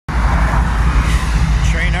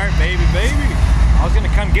baby, baby. I was gonna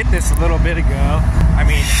come get this a little bit ago. I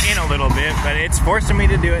mean, in a little bit, but it's forcing me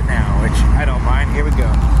to do it now, which I don't mind. Here we go.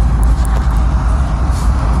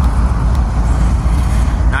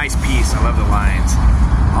 Nice piece. I love the lines.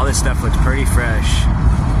 All this stuff looks pretty fresh.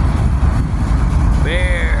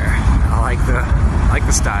 There. I like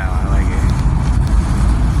the style. I like it.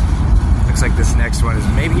 Looks like this next one is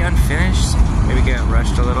maybe unfinished. Maybe getting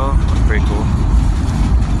rushed a little. Pretty cool.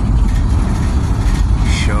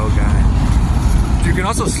 Shogun. You can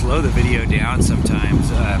also slow the video down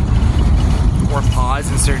sometimes, or pause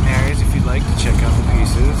in certain areas if you'd like to check out the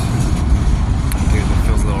pieces. Dude, that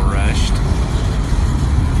feels a little rushed.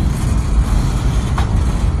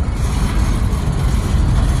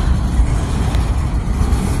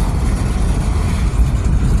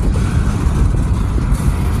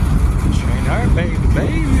 Train art, baby,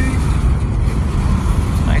 baby.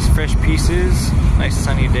 Nice fresh pieces. Nice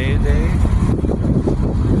sunny day today.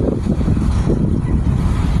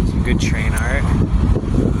 Good train art,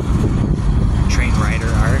 train rider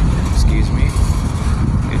art, excuse me.